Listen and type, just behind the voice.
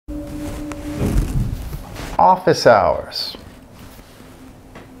office hours.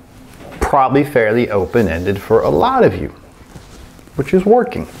 Probably fairly open-ended for a lot of you, which is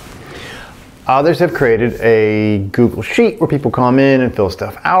working. Others have created a Google Sheet where people come in and fill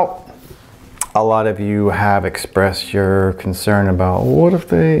stuff out. A lot of you have expressed your concern about what if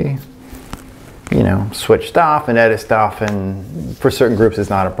they, you know, switch stuff and edit stuff, and for certain groups it's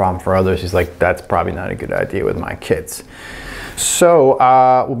not a problem. For others, it's like, that's probably not a good idea with my kids. So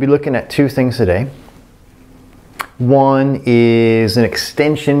we'll be looking at two things today. One is an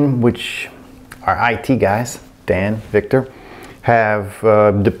extension which our IT guys, Dan, Victor, have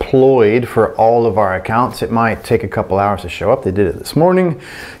deployed for all of our accounts. It might take a couple hours to show up. They did it this morning.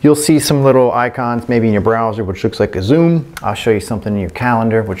 You'll see some little icons maybe in your browser which looks like a Zoom. I'll show you something in your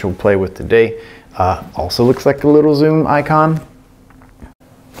calendar which we'll play with today. Also looks like a little Zoom icon.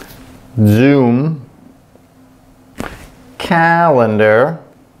 Zoom, calendar,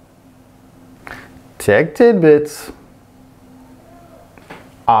 tech tidbits,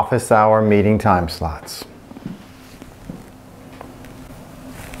 office hour meeting time slots.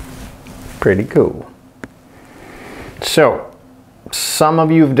 Pretty cool. So, some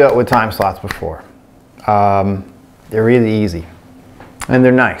of you have dealt with time slots before. They're really easy and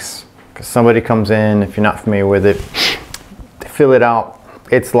they're nice because somebody comes in, if you're not familiar with it, they fill it out,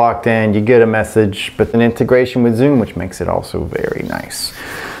 it's locked in, you get a message, but an integration with Zoom, which makes it also very nice.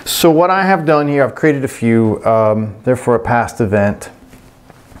 So what I have done here, I've created a few, they're for a past event,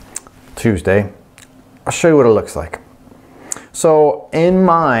 Tuesday. I'll show you what it looks like. So in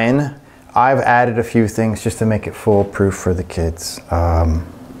mine, I've added a few things just to make it foolproof for the kids. Some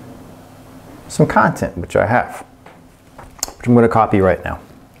content, which I have, which I'm going to copy right now.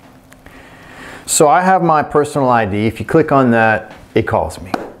 So I have my personal ID. If you click on that, it calls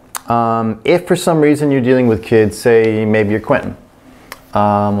me. If for some reason you're dealing with kids, say maybe you're Quentin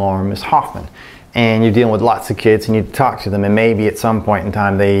or Miss Hoffman, and you're dealing with lots of kids and you talk to them, and maybe at some point in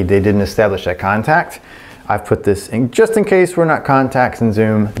time they didn't establish that contact, I've put this in just in case we're not contacts in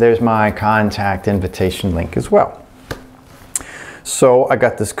Zoom. There's my contact invitation link as well. So I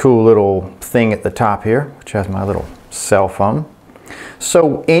got this cool little thing at the top here, which has my little cell phone.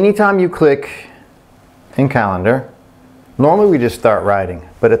 So anytime you click in calendar, normally we just start writing,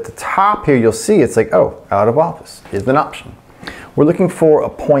 but at the top here you'll see it's like, oh, out of office is an option. We're looking for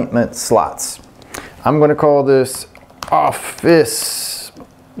appointment slots. I'm going to call this office,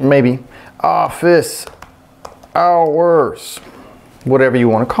 maybe office hours, whatever you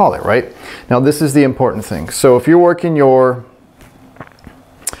want to call it, right? Now this is the important thing. So if you're working your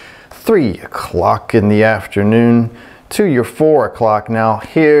 3 o'clock in the afternoon to your 4 o'clock, now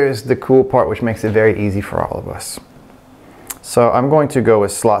here's the cool part which makes it very easy for all of us. So I'm going to go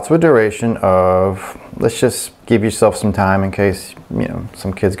with slots with duration of, let's just give yourself some time in case, you know,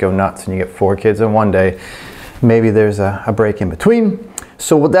 some kids go nuts and you get 4 kids in one day. Maybe there's a break in between.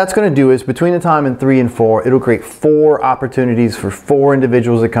 So what that's going to do is between the time in 3 and 4, it'll create 4 opportunities for 4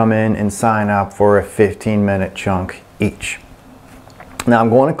 individuals to come in and sign up for a 15-minute chunk each. Now I'm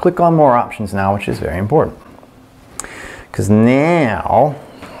going to click on more options now, which is very important. Because now,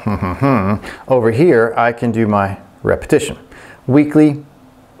 over here, I can do my repetition. Weekly,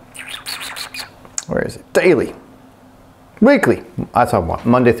 where is it? Daily, weekly, that's what I want,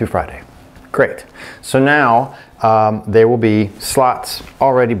 Monday through Friday. Great. So now there will be slots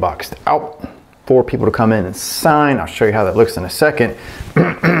already boxed out for people to come in and sign. I'll show you how that looks in a second.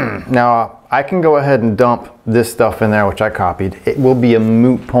 Now I can go ahead and dump this stuff in there, which I copied. It will be a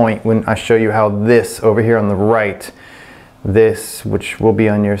moot point when I show you how this over here on the right, this, which will be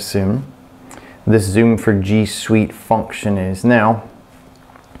on your soon, this Zoom for G Suite function is. Now,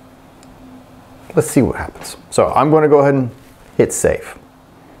 let's see what happens. So I'm going to go ahead and hit save.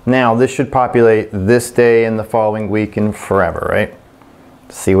 Now this should populate this day and the following week and forever, right?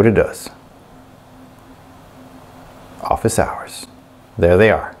 Let's see what it does. Office hours. There they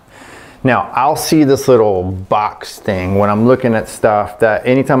are. Now I'll see this little box thing when I'm looking at stuff, that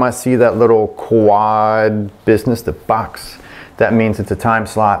anytime I see that little quad business, the box, that means it's a time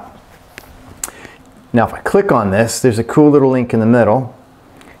slot. Now if I click on this, there's a cool little link in the middle.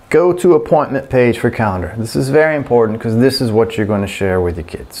 Go to appointment page for calendar. This is very important because this is what you're going to share with your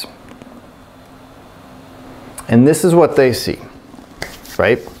kids. And this is what they see,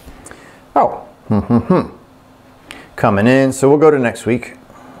 right? Oh, coming in. So we'll go to next week.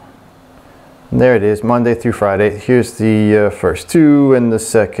 There it is, Monday through Friday. Here's the first 2 and the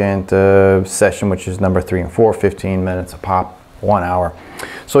second session, which is number 3 and 4, 15 minutes a pop, 1 hour.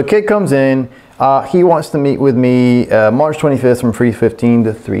 So a kid comes in. He wants to meet with me March 25th from 3:15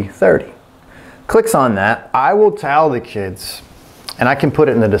 to 3:30. Clicks on that. I will tell the kids, And I can put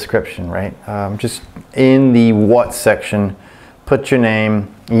it in the description, right? Just in the what section, put your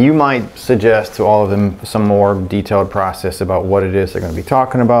name. You might suggest to all of them some more detailed process about what it is they're going to be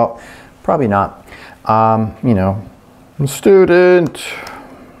talking about. Probably not. You know, student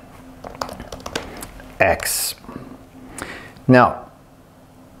X. Now,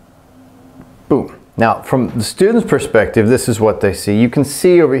 boom. Now, from the student's perspective, this is what they see. You can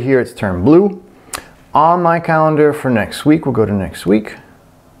see over here it's turned blue. On my calendar for next week, we'll go to next week.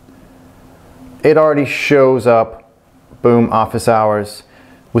 It already shows up, boom, office hours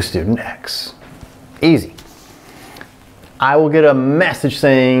with student X. Easy. I will get a message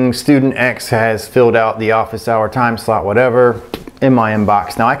saying student X has filled out the office hour time slot, whatever, in my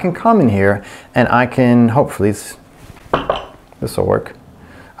inbox. Now I can come in here and I can, hopefully this will work.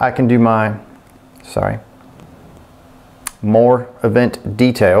 I can do my, more event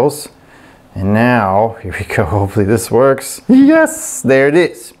details. And now, here we go, hopefully this works. Yes, there it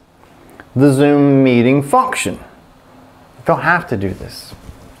is. The Zoom meeting function. You don't have to do this.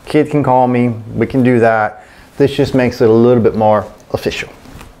 Kid can call me, we can do that. This just makes it a little bit more official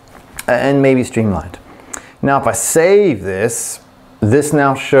and maybe streamlined. Now if I save this, this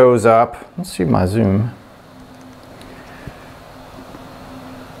now shows up. Let's see my Zoom.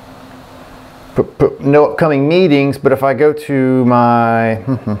 No upcoming meetings, but if I go to my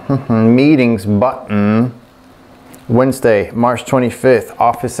meetings button, Wednesday, March 25th,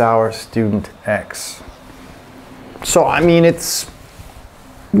 office hours, student X. So, I mean, it's,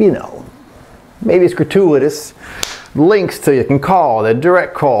 you know, maybe it's gratuitous. Links to you can call, the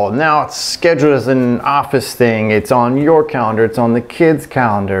direct call. Now it's scheduled as an office thing. It's on your calendar. It's on the kids'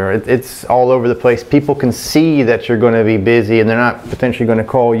 calendar. It's all over the place. People can see that you're going to be busy and they're not potentially going to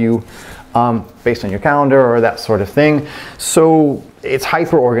call you based on your calendar or that sort of thing. So it's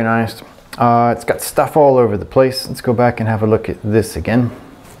hyper organized. It's got stuff all over the place. Let's go back and have a look at this again.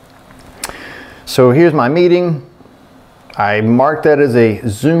 So here's my meeting. I marked that as a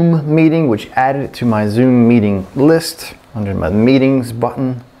Zoom meeting, which added it to my Zoom meeting list under my meetings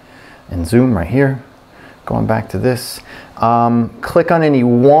button and Zoom right here. Going back to this, click on any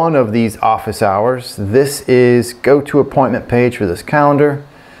one of these office hours. This is go to appointment page for this calendar.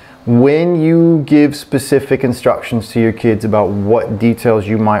 When you give specific instructions to your kids about what details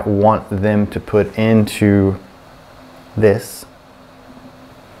you might want them to put into this,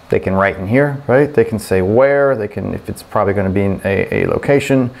 they can write in here, right? They can say where, they can, if it's probably going to be in a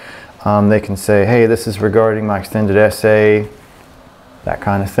location, they can say, hey, this is regarding my extended essay, that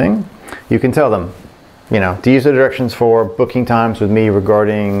kind of thing. You can tell them, you know, these are directions for booking times with me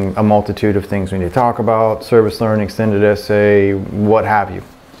regarding a multitude of things we need to talk about, service learning, extended essay, what have you.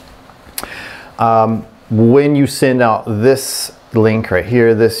 When you send out this link right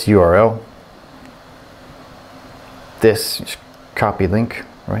here, this URL, this copy link,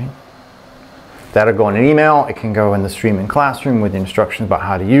 right? That'll go in an email. It can go in the streaming classroom with instructions about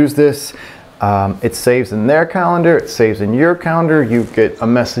how to use this. It saves in their calendar. It saves in your calendar. You get a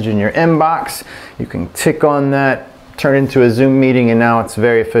message in your inbox. You can tick on that, turn it into a Zoom meeting, and now it's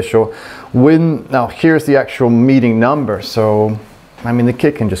very official. Now here's the actual meeting number. So, I mean, the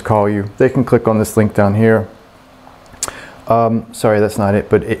kid can just call you. They can click on this link down here. Sorry, that's not it,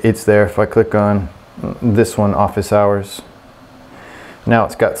 but it's there. If I click on this one, office hours, now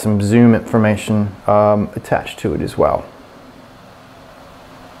it's got some Zoom information attached to it as well.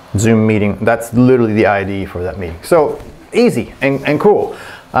 Zoom meeting, that's literally the ID for that meeting. So easy and cool.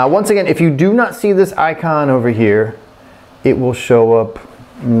 Once again, if you do not see this icon over here, it will show up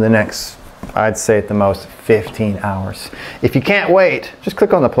in the next, I'd say at the most, 15 hours. If you can't wait, just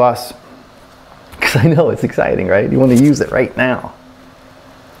click on the plus, because I know it's exciting, right? You want to use it right now.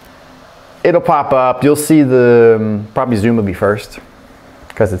 It'll pop up. You'll see the, probably Zoom will be first,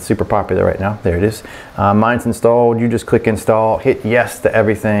 because it's super popular right now. There it is. Mine's installed. You just click install, hit yes to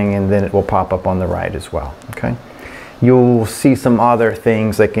everything, and then it will pop up on the right as well, okay? You'll see some other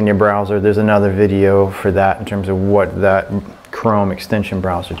things like in your browser. There's another video for that in terms of what that Chrome extension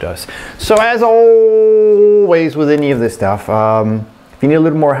browser does. So as always with any of this stuff, if you need a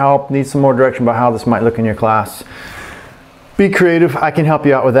little more help, need some more direction about how this might look in your class, be creative. I can help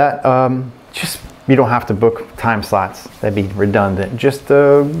you out with that. You don't have to book time slots. That'd be redundant. Just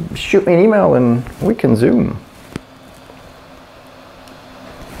shoot me an email and we can Zoom.